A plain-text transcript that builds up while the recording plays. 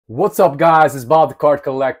What's up, guys? It's Bob the Card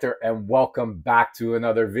Collector, and welcome back to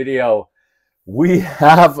another video. We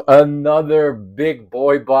have another big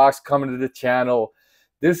boy box coming to the channel.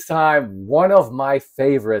 This time, one of my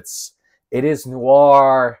favorites. It is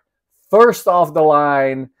Noir, first off the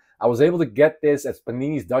line. I was able to get this at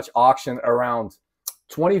Panini's Dutch auction around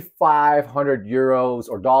 2,500 euros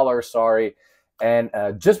or dollars, sorry. And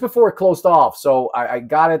just before it closed off, so I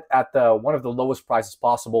got it at one of the lowest prices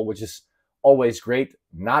possible, which is always great.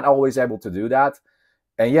 Not always able to do that.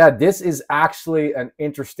 And yeah, this is actually an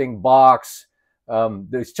interesting box.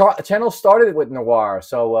 The channel started with Noir.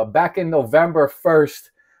 So back in November 1st,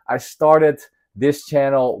 I started this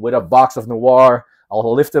channel with a box of Noir.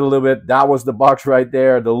 I'll lift it a little bit. That was the box right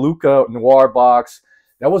there, the Luca Noir box.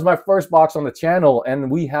 That was my first box on the channel,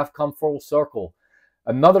 and we have come full circle.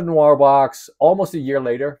 Another Noir box almost a year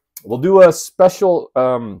later. We'll do a special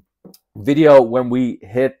video when we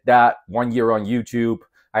hit that 1 year on YouTube.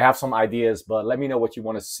 I have some ideas, but let me know what you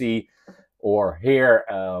want to see or hear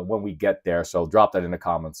when we get there. So drop that in the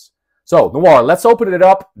comments. So Noir, let's open it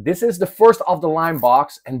up. This is the first of the line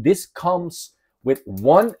box, and this comes with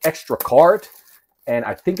one extra card, and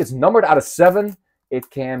I think it's numbered out of 7. It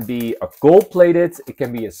can be a gold-plated, it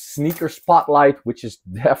can be a sneaker spotlight, which is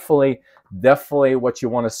definitely what you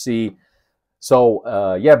want to see.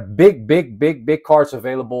 So yeah, big cards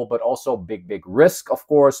available, but also big risk, of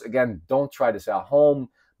course. Again, don't try this at home.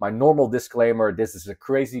 My normal disclaimer, this is a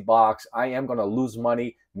crazy box. I am going to lose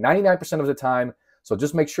money 99% of the time. So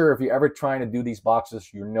just make sure if you're ever trying to do these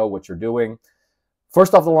boxes, you know what you're doing.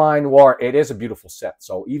 First off the line, Noir, it is a beautiful set.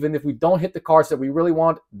 So even if we don't hit the cards that we really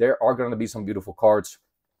want, there are going to be some beautiful cards.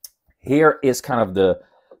 Here is kind of the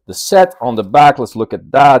set on the back. Let's look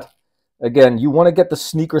at that. Again, you want to get the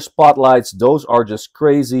sneaker spotlights. Those are just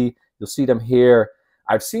crazy. You'll see them here.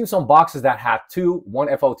 I've seen some boxes that had two, one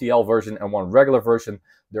FOTL version and one regular version.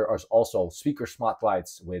 There are also sneaker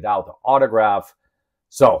spotlights without the autograph.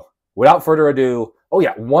 So without further ado, oh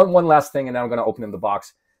yeah, one last thing, and then I'm going to open in the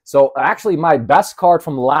box. So actually, my best card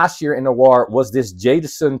from last year in Noir was this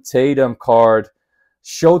Jason Tatum card,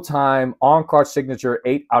 Showtime, on-card signature,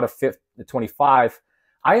 8 out of 25.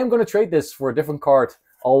 I am going to trade this for a different card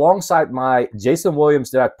alongside my Jason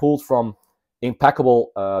Williams that I pulled from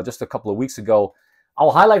Impeccable just a couple of weeks ago.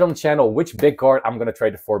 I'll highlight on the channel which big card I'm going to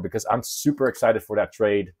trade it for because I'm super excited for that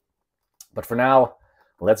trade. But for now,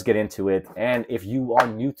 let's get into it. And if you are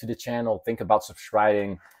new to the channel, think about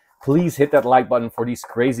subscribing. Please hit that like button for these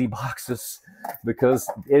crazy boxes because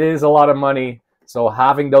it is a lot of money. So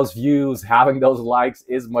having those views, having those likes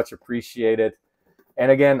is much appreciated.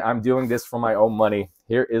 And again, I'm doing this for my own money.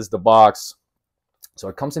 Here is the box. So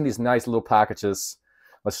it comes in these nice little packages.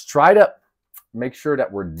 Let's try to make sure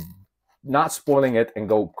that we're not spoiling it and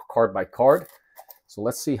go card by card. So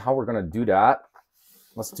let's see how we're going to do that.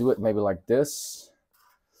 Let's do it maybe like this.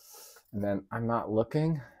 And then I'm not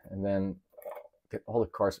looking. And then get all the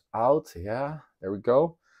cards out. Yeah, there we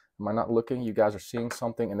go. Am I not looking? You guys are seeing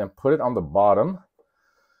something. And then put it on the bottom.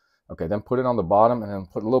 Okay, then put it on the bottom and then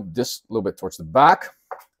put a little bit towards the back.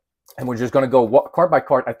 And we're just going to go card by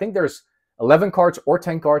card. I think there's 11 cards or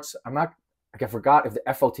 10 cards. I forgot if the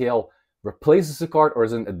FOTL replaces the card or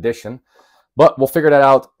is an addition. But we'll figure that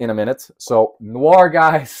out in a minute. So Noir,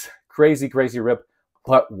 guys, crazy rip,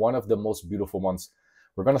 but one of the most beautiful ones.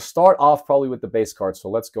 We're going to start off probably with the base card. So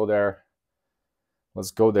let's go there. Let's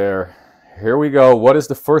go there. Here we go. What is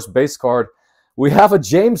the first base card? We have a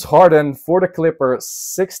James Harden for the Clippers,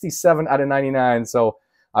 67 out of 99. So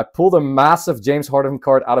I pulled a massive James Harden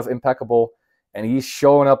card out of Impeccable, and he's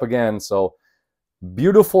showing up again. So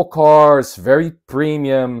beautiful cards, very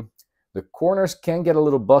premium. The corners can get a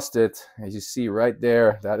little busted, as you see right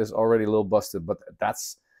there. That is already a little busted, but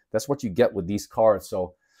that's what you get with these cards.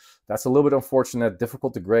 So that's a little bit unfortunate,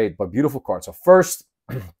 difficult to grade, but beautiful cards. So first,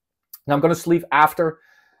 now I'm going to sleeve after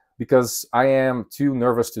because I am too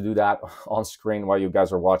nervous to do that on screen while you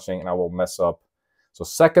guys are watching, and I will mess up. So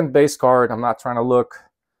second base card, I'm not trying to look.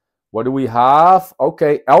 What do we have?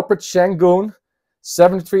 Okay, Alpert Şengün,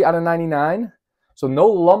 73 out of 99. So no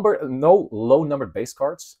low numbered base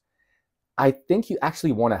cards. I think you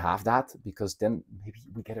actually want to have that because then maybe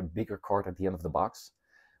we get a bigger card at the end of the box.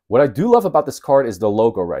 What I do love about this card is the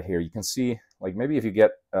logo right here. You can see, like maybe if you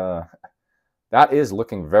get, that is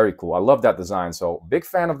looking very cool. I love that design. So big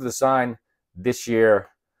fan of the design this year.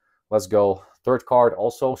 Let's go. Third card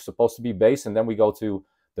also supposed to be base. And then we go to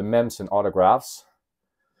the mems and autographs.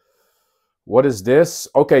 What is this?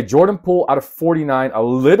 Okay, Jordan Poole out of 49, a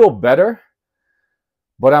little better.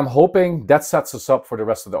 But I'm hoping that sets us up for the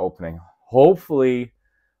rest of the opening. Hopefully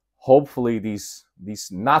these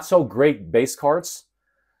not so great base cards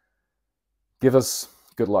give us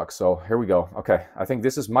Good luck. So here we go. Okay, I think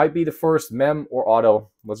this might be the first mem or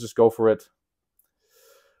auto. Let's just go for it.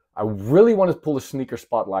 I really want to pull a sneaker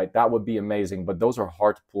spotlight. That would be amazing, but those are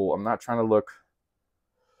hard to pull. I'm not trying to look.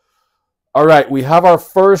 All right, we have our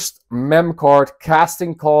first mem card,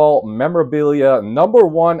 casting call memorabilia, number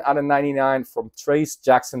 1 out of 99 from Trace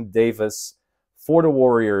Jackson Davis for the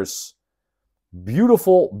Warriors.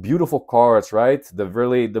 Beautiful, beautiful cards, right?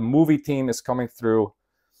 The movie team is coming through.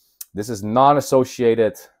 This is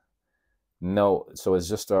non-associated. No, so it's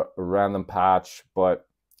just a random patch, but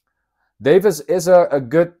Davis is a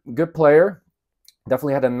good player.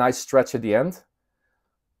 Definitely had a nice stretch at the end.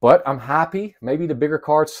 But I'm happy. Maybe the bigger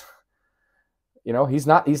cards, you know, he's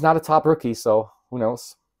not a top rookie, so who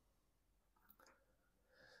knows?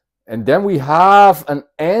 And then we have an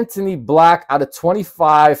Anthony Black out of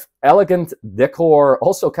 25, elegant decor,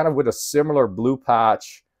 also kind of with a similar blue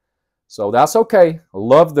patch. So that's okay.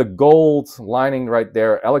 Love the gold lining right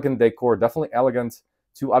there. Elegant decor, definitely elegant.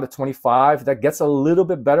 2 out of 25. That gets a little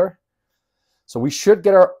bit better. So we should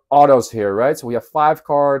get our autos here, right? So we have 5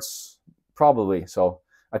 cards, probably. So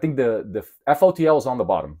I think the FOTL is on the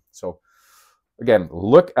bottom. So again,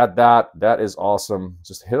 look at that. That is awesome.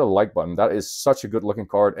 Just hit a like button. That is such a good looking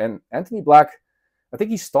card. And Anthony Black, I think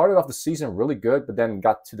he started off the season really good, but then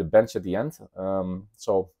got to the bench at the end.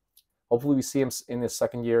 So hopefully we see him in his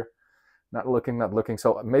second year. Not looking.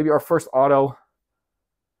 So maybe our first auto.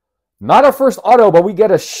 Not our first auto, but we get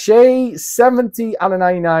a Shea 70 out of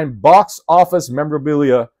 99 box office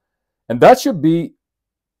memorabilia. And that should be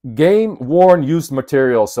game-worn used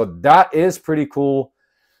material. So that is pretty cool.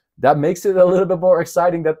 That makes it a little bit more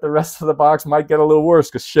exciting that the rest of the box might get a little worse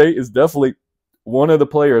because Shea is definitely one of the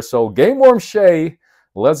players. So game-worn Shea,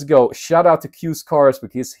 let's go. Shout out to Q's Cards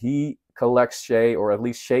because he collects Shea, or at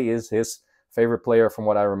least Shea is his favorite player from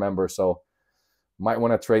what I remember. So might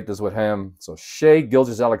want to trade this with him. So Shea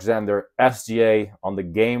Gilgeous-Alexander, SGA on the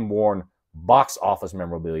game-worn box office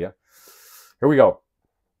memorabilia. Here we go.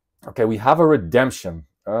 Okay, we have a redemption.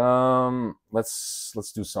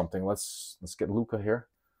 Let's do something. Let's get Luka here.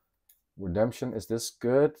 Redemption, is this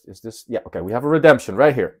good? Is this, yeah, okay, we have a redemption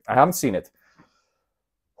right here. I haven't seen it.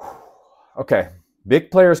 Okay,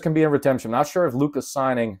 big players can be in redemption. Not sure if Luka's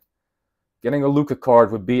signing. Getting a Luka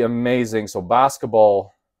card would be amazing. So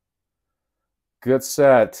basketball, good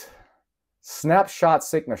set. Snapshot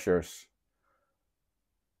signatures.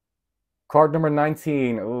 Card number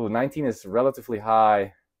 19. Ooh, 19 is relatively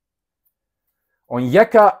high.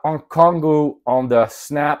 Onyeka Okongwu on the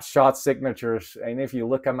snapshot signatures. And if you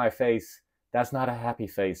look at my face, that's not a happy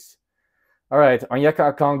face. All right,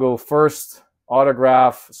 Onyeka Okongwu, first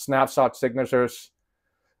autograph, snapshot signatures.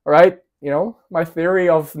 All right, you know, my theory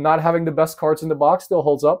of not having the best cards in the box still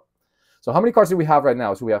holds up. So how many cards do we have right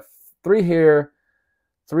now? So we have 3 here,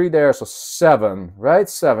 3 there, so 7, right?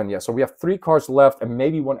 7, yeah. So we have 3 cards left and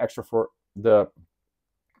maybe 1 extra for the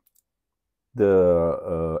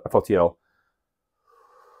FOTL.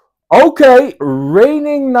 Okay,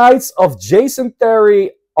 Reigning Knights of Jason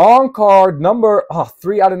Terry on card number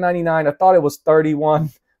 3 out of 99. I thought it was 31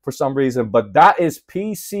 for some reason, but that is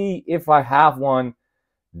PC if I have one.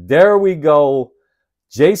 There we go.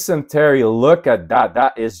 Jason Terry, look at that.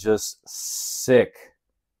 That is just sick.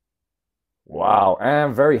 Wow,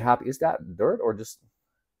 I'm very happy. Is that dirt or just...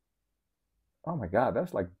 Oh my God,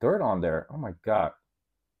 that's like dirt on there. Oh my God.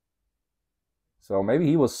 So maybe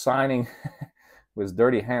he was signing... with his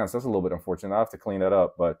dirty hands. That's a little bit unfortunate. I have to clean that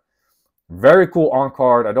up, but very cool on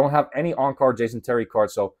card. I don't have any on card Jason Terry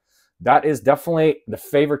cards, so that is definitely the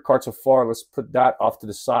favorite card so far. Let's put that off to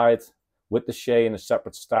the side with the Shea in a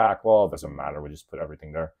separate stack. Well, it doesn't matter. We just put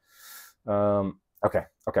everything there. Okay.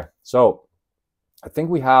 So I think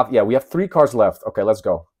we have 3 cards left. Okay, let's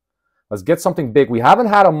go. Let's get something big. We haven't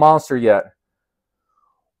had a monster yet.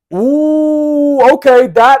 Ooh, okay,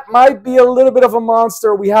 that might be a little bit of a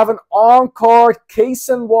monster. We have an on-card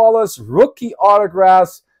Cason Wallace rookie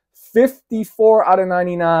autographs, 54 out of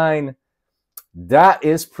 99. That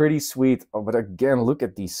is pretty sweet. Oh, but again, look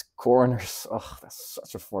at these corners. Oh, that's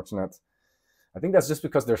such unfortunate. I think that's just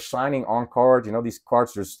because they're signing on-card. You know, these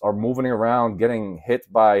cards just are moving around, getting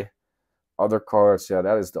hit by other cards. Yeah,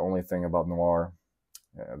 that is the only thing about Noir.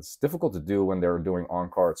 Yeah, it's difficult to do when they're doing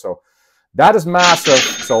on-card. So that is massive.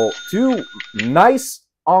 So 2 nice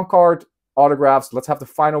on-card autographs. Let's have the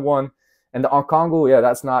final one. And the Okongwu, yeah,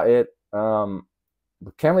 that's not it.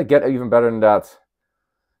 Can we get even better than that?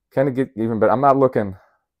 Can it get even better? I'm not looking.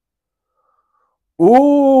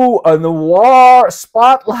 Ooh, a Noir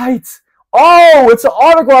spotlight. Oh, it's an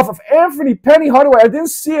autograph of Anthony Penny Hardaway. I didn't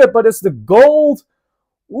see it, but it's the gold.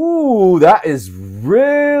 Ooh, that is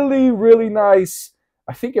really, really nice.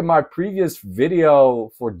 I think in my previous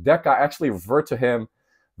video for Deca, I actually revert to him.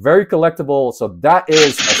 Very collectible. So that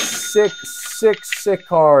is a sick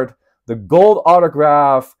card. The gold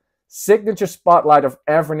autograph, signature spotlight of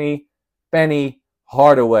Anthony Penny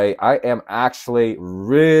Hardaway. I am actually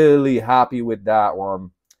really happy with that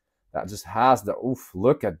one. That just has the, oof,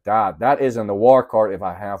 look at that. That is a Noir card if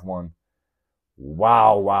I have one.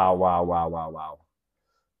 Wow, wow, wow, wow, wow, wow.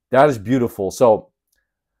 That is beautiful. So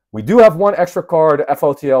we do have one extra card,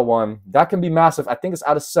 FOTL one. That can be massive. I think it's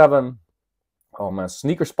out of 7. Oh, man.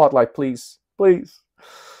 Sneaker spotlight, please. Please.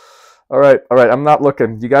 All right. All right. I'm not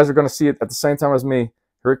looking. You guys are going to see it at the same time as me.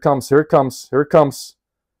 Here it comes. Here it comes. Here it comes.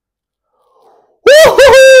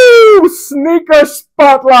 Woohoo! Sneaker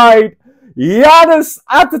spotlight. Giannis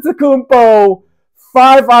Antetokounmpo.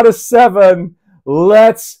 5 out of 7.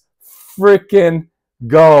 Let's freaking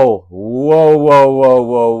go. Whoa, whoa, whoa,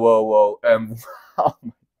 whoa, whoa, whoa. And oh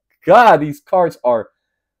my God, these cards are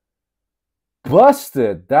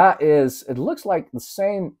busted. That is, it looks like the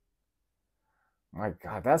same. My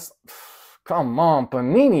God, that's, come on,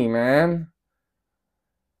 Panini, man.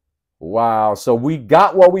 Wow, so we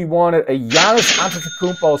got what we wanted. A Giannis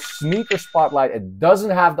Antetokounmpo sneaker spotlight. It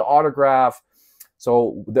doesn't have the autograph.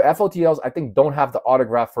 So the FOTLs, I think, don't have the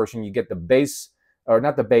autograph version. You get the base, or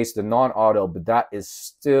not the base, the non-auto, but that is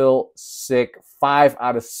still sick. 5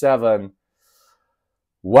 out of 7.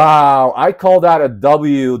 Wow, I call that a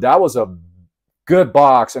W. That was a good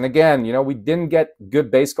box. And again, you know, we didn't get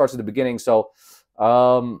good base cards at the beginning. So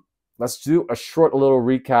let's do a short little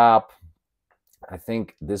recap. I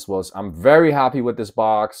think this was, I'm very happy with this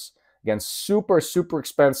box. Again, super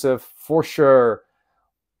expensive for sure.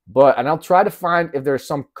 But, and I'll try to find if there's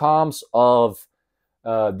some comps of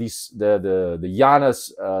the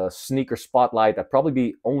Giannis sneaker spotlight. That'd probably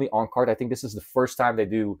be only on card. I think this is the first time they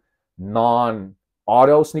do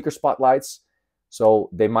non-auto sneaker spotlights. So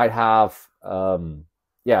they might have,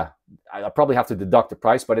 yeah, I'll probably have to deduct the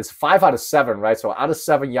price, but it's 5 out of 7, right? So out of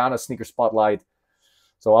 7 Giannis sneaker spotlight.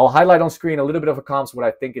 So I'll highlight on screen a little bit of a comps, what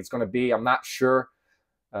I think it's going to be. I'm not sure.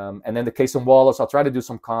 And then the Casey Wallace, I'll try to do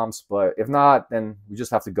some comps, but if not, then we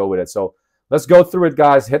just have to go with it. So let's go through it,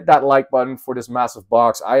 guys. Hit that like button for this massive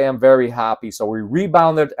box. I am very happy. So we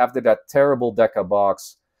rebounded after that terrible Deca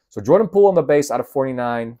box. So Jordan Poole on the base out of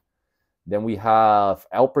 49. Then we have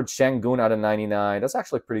Alpert Şengün out of 99. That's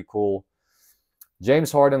actually pretty cool.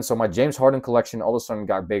 James Harden. So my James Harden collection all of a sudden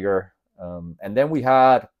got bigger. And then we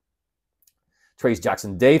had Trace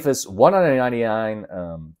Jackson Davis, 1 out of 99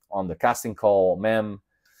 on the casting call mem.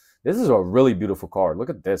 This is a really beautiful card. Look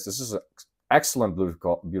at this. This is an excellent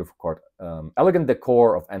beautiful card. Elegant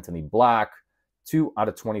Decor of Anthony Black, 2 out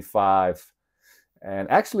of 25. And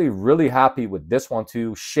actually really happy with this one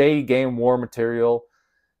too. Shea Game War material.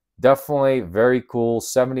 Definitely very cool.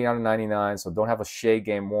 70 out of 99. So don't have a Shea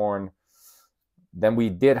Game Worn. Then we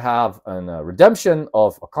did have a redemption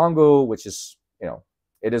of a Congo, which is, you know,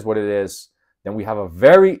 it is what it is. Then we have a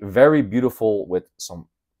very beautiful with some,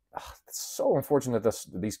 it's so unfortunate that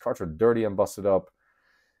these cards are dirty and busted up.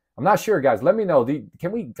 I'm not sure, guys. Let me know.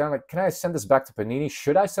 Can I send this back to Panini?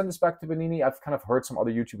 Should I send this back to Panini? I've kind of heard some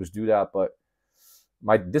other YouTubers do that, but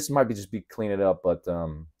this might be just be clean it up. But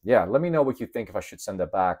yeah, let me know what you think if I should send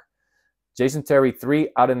that back. Jason Terry, 3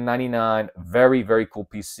 out of 99. Very cool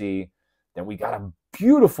PC. Then we got a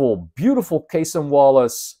beautiful Casey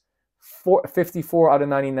Wallace, 54 out of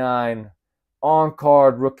 99.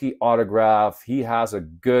 On-card rookie autograph. He has a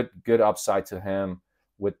good upside to him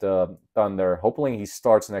with the Thunder. Hopefully he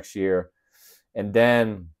starts next year. And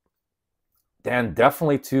then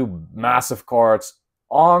definitely 2 massive cards.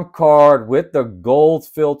 On-card with the gold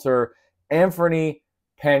filter. Anthony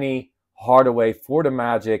Penny Hardaway for the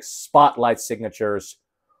Magic. Spotlight signatures.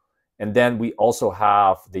 And then we also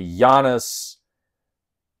have the Giannis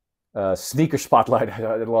sneaker spotlight.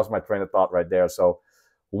 I lost my train of thought right there. So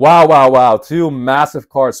wow. 2 massive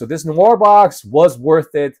cards. So this Noir box was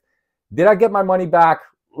worth it. Did I get my money back?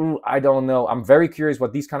 Ooh, I don't know. I'm very curious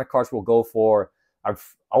what these kind of cards will go for.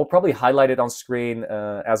 I'll probably highlight it on screen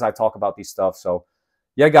as I talk about these stuff. So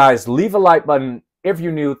yeah, guys, leave a like button if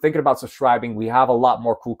you're new, thinking about subscribing. We have a lot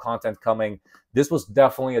more cool content coming. This was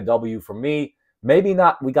definitely a W for me. Maybe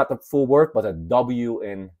not we got the full worth, but a W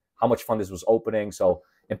in how much fun this was opening. So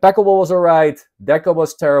Impeccable was all right. Deca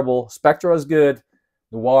was terrible. Spectra was good.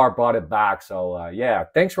 Noir brought it back. So yeah,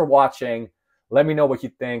 thanks for watching. Let me know what you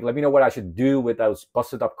think. Let me know what I should do with those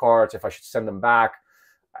busted up cards, if I should send them back.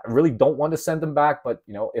 I really don't want to send them back, but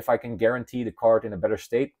you know, if I can guarantee the card in a better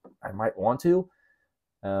state, I might want to.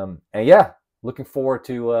 And yeah, looking forward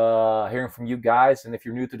to hearing from you guys. And if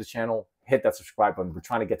you're new to the channel, hit that subscribe button. We're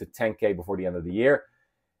trying to get to 10K before the end of the year.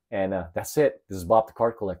 And that's it. This is Bob the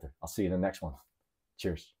Card Collector. I'll see you in the next one.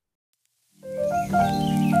 Cheers.